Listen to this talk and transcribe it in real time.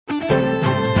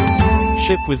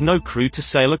ship with no crew to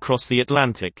sail across the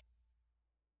Atlantic.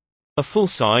 A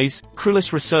full-size,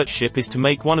 crewless research ship is to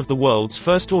make one of the world's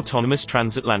first autonomous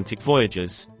transatlantic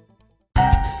voyages.